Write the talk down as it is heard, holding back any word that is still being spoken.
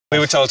We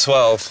were told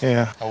 12.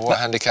 Yeah. And what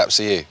handicaps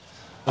are you?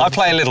 I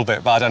play a little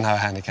bit, but I don't have a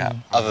handicap.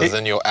 Other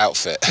than your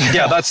outfit.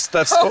 Yeah, that's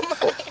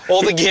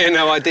all the gear,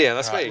 no idea.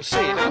 That's me.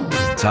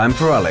 Time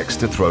for Alex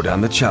to throw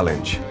down the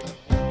challenge.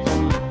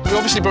 We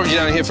obviously brought you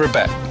down here for a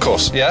bet. Of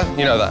course. Yeah,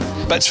 you know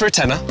that. Bet's for a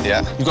tenner.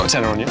 Yeah. You've got a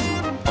tenner on you.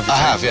 I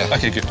have, yeah.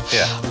 Okay, good.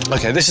 Yeah.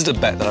 Okay, this is the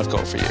bet that I've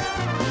got for you.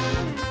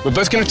 We're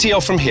both going to tee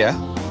off from here,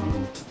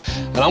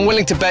 and I'm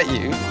willing to bet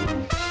you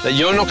that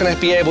you're not going to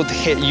be able to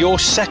hit your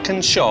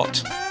second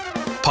shot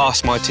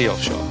past my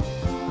tee-off shot.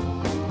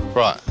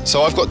 Right,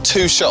 so I've got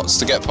 2 shots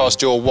to get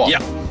past your 1.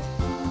 Yeah.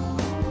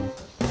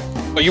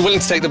 Are you willing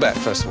to take the bet,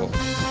 first of all?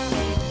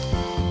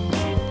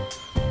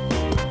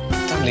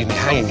 Don't leave me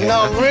hanging here.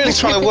 No, I'm really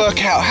trying to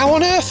work out how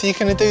on earth are you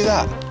going to do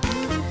that?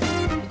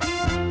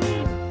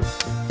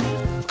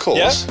 Of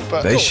course. Yeah?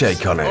 But They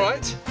shake on it. All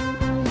right.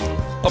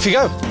 Off you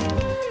go.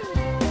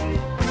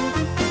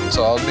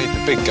 So I'll need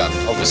the big gun,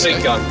 obviously.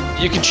 Big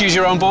gun. You can choose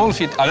your own ball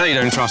if you... I know you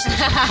don't trust it.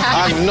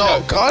 I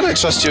don't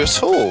trust you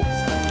at all.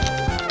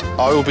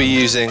 I will be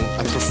using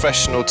a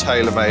professional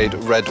tailor-made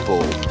red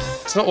ball.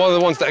 It's not one of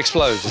the ones that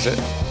explodes, is it?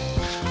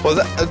 Well,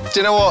 do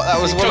you know what? That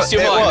was one crossed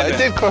your mind, it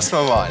did cross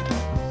my mind.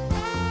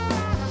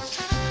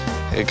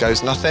 Here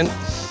goes nothing.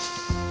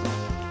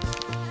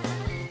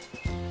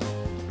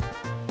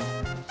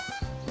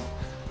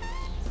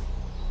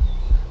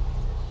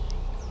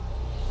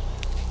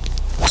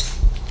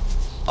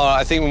 All right,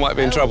 I think we might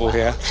be in trouble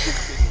here.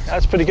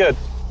 That's pretty good.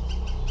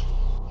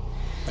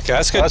 Okay,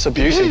 that's good. That's a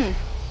beauty.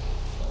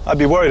 I'd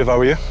be worried if I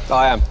were you.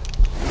 I am.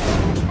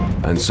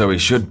 And so he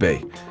should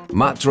be.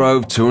 Matt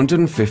drove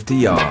 250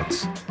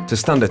 yards. To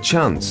stand a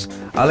chance,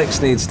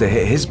 Alex needs to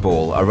hit his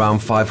ball around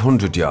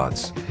 500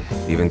 yards.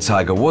 Even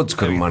Tiger Woods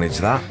couldn't manage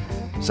that.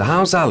 So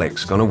how's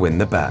Alex going to win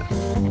the bet?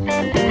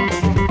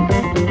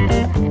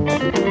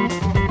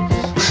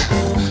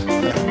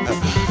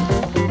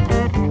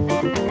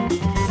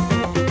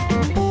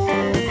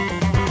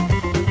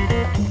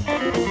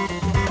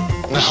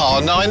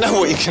 No, I know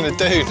what you're going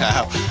to do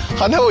now.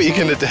 I know what you're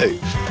going to do.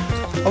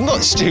 I'm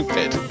not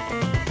stupid.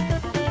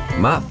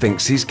 Matt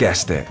thinks he's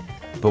guessed it.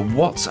 But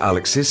what's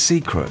Alex's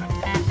secret?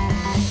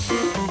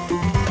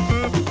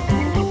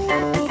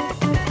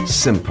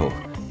 Simple.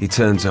 He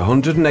turns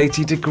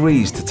 180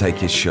 degrees to take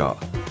his shot.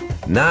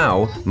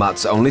 Now,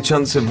 Matt's only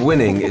chance of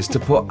winning is to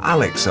put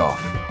Alex off.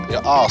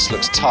 Your arse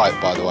looks tight,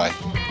 by the way.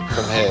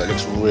 From here, it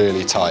looks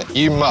really tight.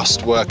 You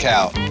must work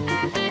out.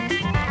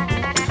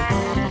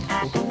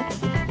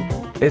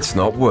 It's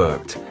not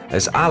worked,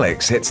 as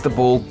Alex hits the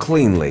ball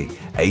cleanly,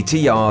 80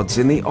 yards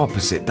in the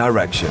opposite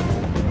direction.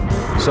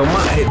 So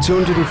Matt hit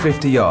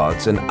 250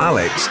 yards and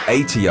Alex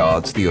 80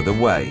 yards the other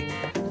way.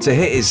 To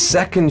hit his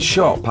second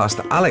shot past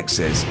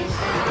Alex's,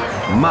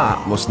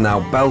 Matt must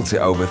now belt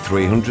it over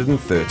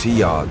 330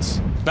 yards.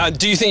 Now,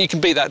 do you think you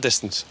can beat that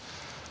distance?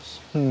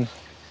 I'm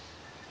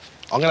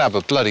going to have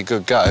a bloody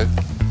good go.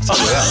 I'll tell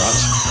you that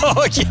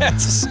much. Oh,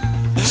 yes.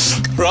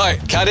 Right,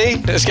 caddy,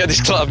 let's get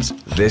these clubs.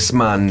 This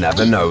man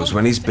never knows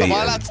when he's beaten. Am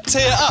I allowed to tee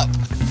it up?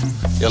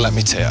 You'll let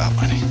me tee it up,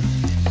 won't you?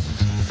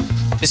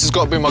 This has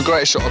got to be my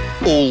greatest shot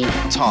of all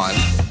time,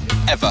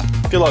 ever.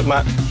 Good luck,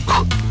 Matt.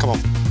 Come on.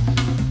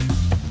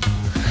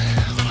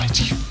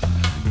 Right.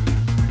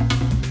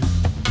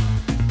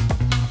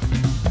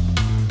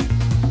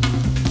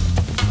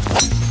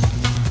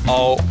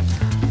 Oh.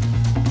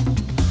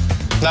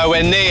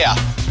 Nowhere near.